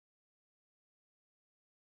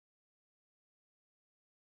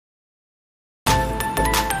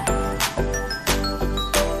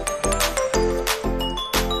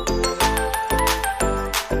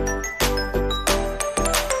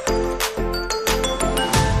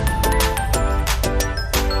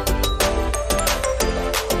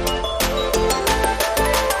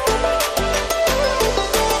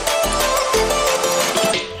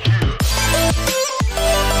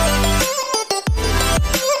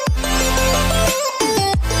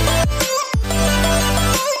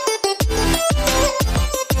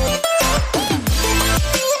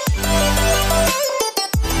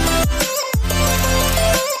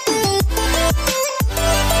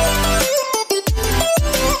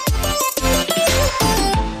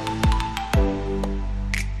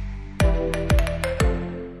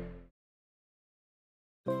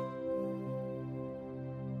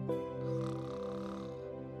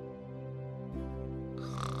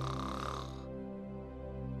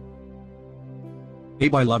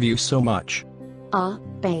Babe, I love you so much.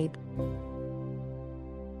 Babe.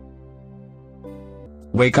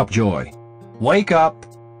 Wake up, Joy. Wake up.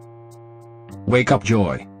 Wake up,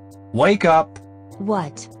 Joy. Wake up.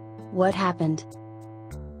 What? What happened?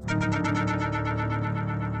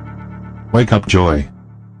 Wake up, Joy.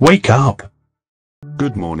 Wake up.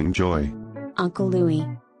 Good morning, Joy. Uncle Louie.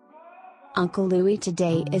 Uncle Louie,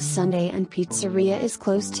 today is Sunday and Pizzeria is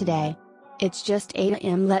closed today. It's just 8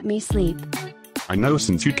 a.m. Let me sleep. I know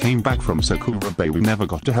since you came back from Sakura Bay we never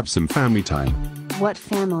got to have some family time. What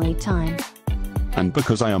family time? And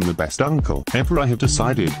because I am the best uncle ever, I have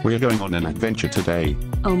decided we are going on an adventure today.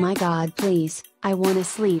 Oh my god, please, I wanna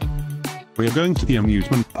sleep. We are going to the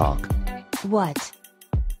amusement park. What?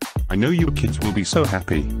 I know you kids will be so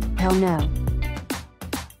happy. Hell no.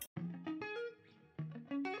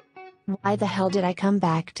 Why the hell did I come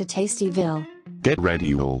back to Tastyville? Get ready,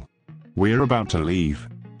 you all. We're about to leave.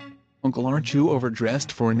 Uncle, aren't you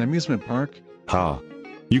overdressed for an amusement park? Ha!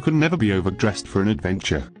 You can never be overdressed for an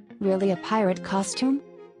adventure. Really, a pirate costume?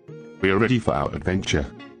 We are ready for our adventure.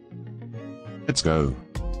 Let's go.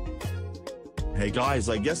 Hey guys,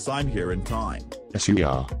 I guess I'm here in time. Yes, you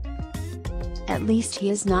are. At least he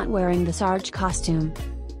is not wearing the Sarge costume.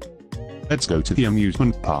 Let's go to the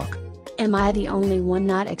amusement park. Am I the only one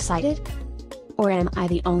not excited? Or am I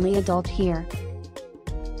the only adult here?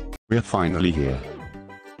 We're finally here.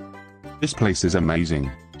 This place is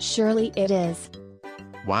amazing. Surely it is.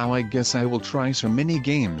 Wow, I guess I will try some mini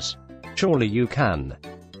games. Surely you can.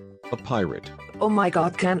 A pirate. Oh my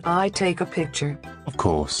god, can I take a picture? Of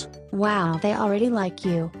course. Wow, they already like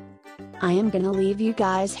you. I am gonna leave you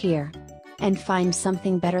guys here. And find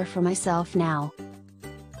something better for myself now.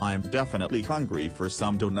 I'm definitely hungry for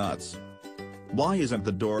some donuts. Why isn't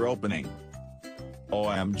the door opening?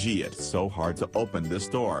 OMG, it's so hard to open this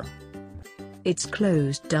door. It's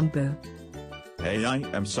closed, Dumbo. Hey, I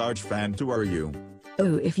am Sarge Fan, who are you?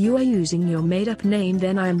 Oh, if you are using your made-up name,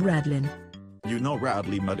 then I am Radlin. You know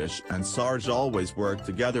Radley Muddish and Sarge always work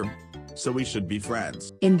together, so we should be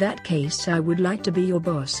friends. In that case, I would like to be your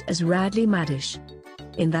boss as Radley Maddish.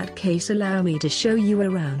 In that case, allow me to show you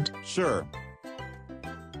around. Sure.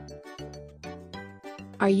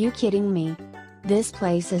 Are you kidding me? This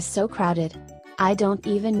place is so crowded. I don't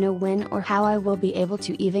even know when or how I will be able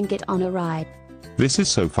to even get on a ride. This is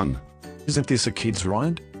so fun. Isn't this a kid's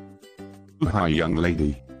ride? Hi, young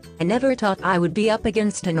lady. I never thought I would be up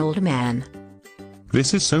against an old man.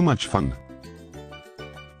 This is so much fun.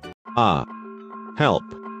 Help.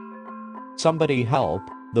 Somebody help,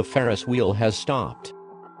 the Ferris wheel has stopped.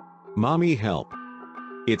 Mommy, help.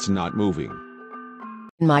 It's not moving.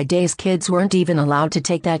 In my days, kids weren't even allowed to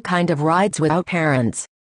take that kind of rides without parents.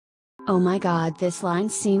 Oh my god, this line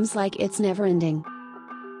seems like it's never ending.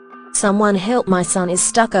 Someone help, my son is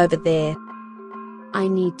stuck over there. I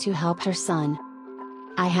need to help her son.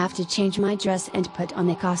 I have to change my dress and put on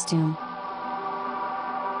a costume.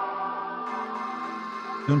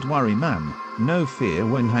 Don't worry, ma'am, no fear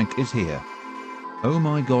when Hank is here. Oh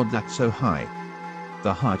my god, that's so high.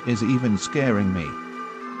 The height is even scaring me.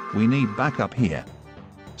 We need backup here.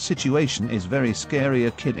 Situation is very scary,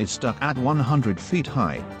 a kid is stuck at 100 feet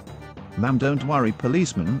high. Ma'am, don't worry,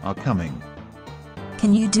 policemen are coming.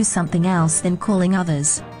 Can you do something else than calling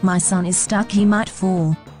others? My son is stuck, he might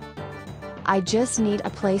fall. I just need a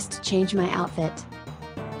place to change my outfit.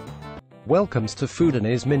 Welcomes to Food and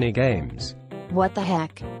His mini games. What the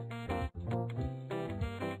heck?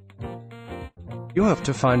 You have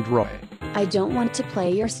to find Roy. I don't want to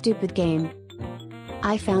play your stupid game.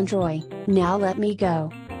 I found Roy, now let me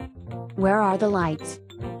go. Where are the lights?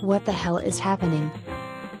 What the hell is happening?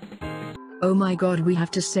 Oh my god, we have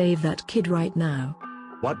to save that kid right now.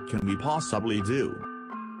 What can we possibly do?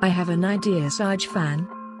 I have an idea, Sarge Fan.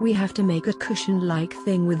 We have to make a cushion-like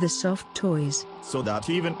thing with the soft toys. So that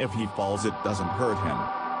even if he falls, it doesn't hurt him.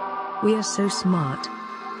 We are so smart.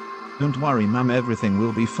 Don't worry, ma'am, everything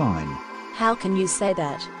will be fine. How can you say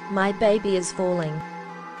that? My baby is falling.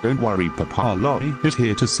 Don't worry, Papa Lorry is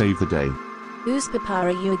here to save the day. Whose papa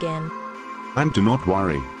are you again? And do not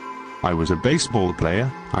worry. I was a baseball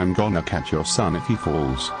player. I'm gonna catch your son if he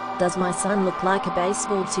falls. Does my son look like a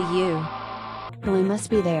baseball to you? Roy must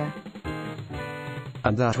be there.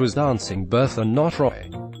 And that was Dancing Bertha, not Roy.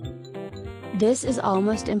 This is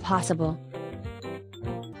almost impossible.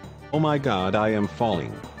 Oh my god, I am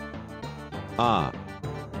falling. My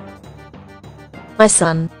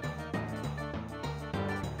son.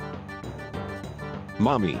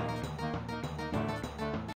 Mommy.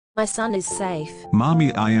 My son is safe.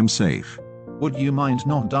 Mommy, I am safe. Would you mind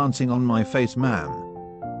not dancing on my face, ma'am?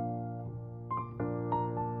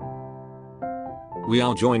 We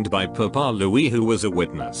are joined by Papa Louis, who was a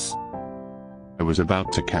witness. I was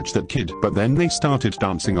about to catch that kid, but then they started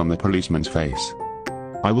dancing on the policeman's face.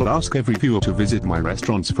 I will ask every viewer to visit my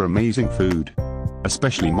restaurants for amazing food.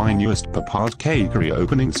 Especially my newest Papa's Cakery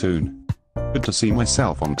opening soon. Good to see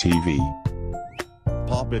myself on TV.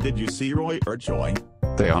 Papa, did you see Roy or Joy?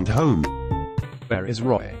 They aren't home. Where is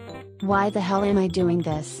Roy? Why the hell am I doing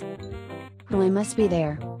this? Roy must be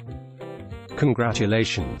there.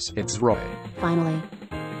 Congratulations, it's Roy. Finally.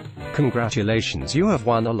 Congratulations, you have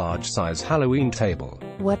won a large-size Halloween table.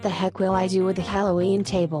 What the heck will I do with the Halloween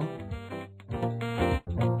table?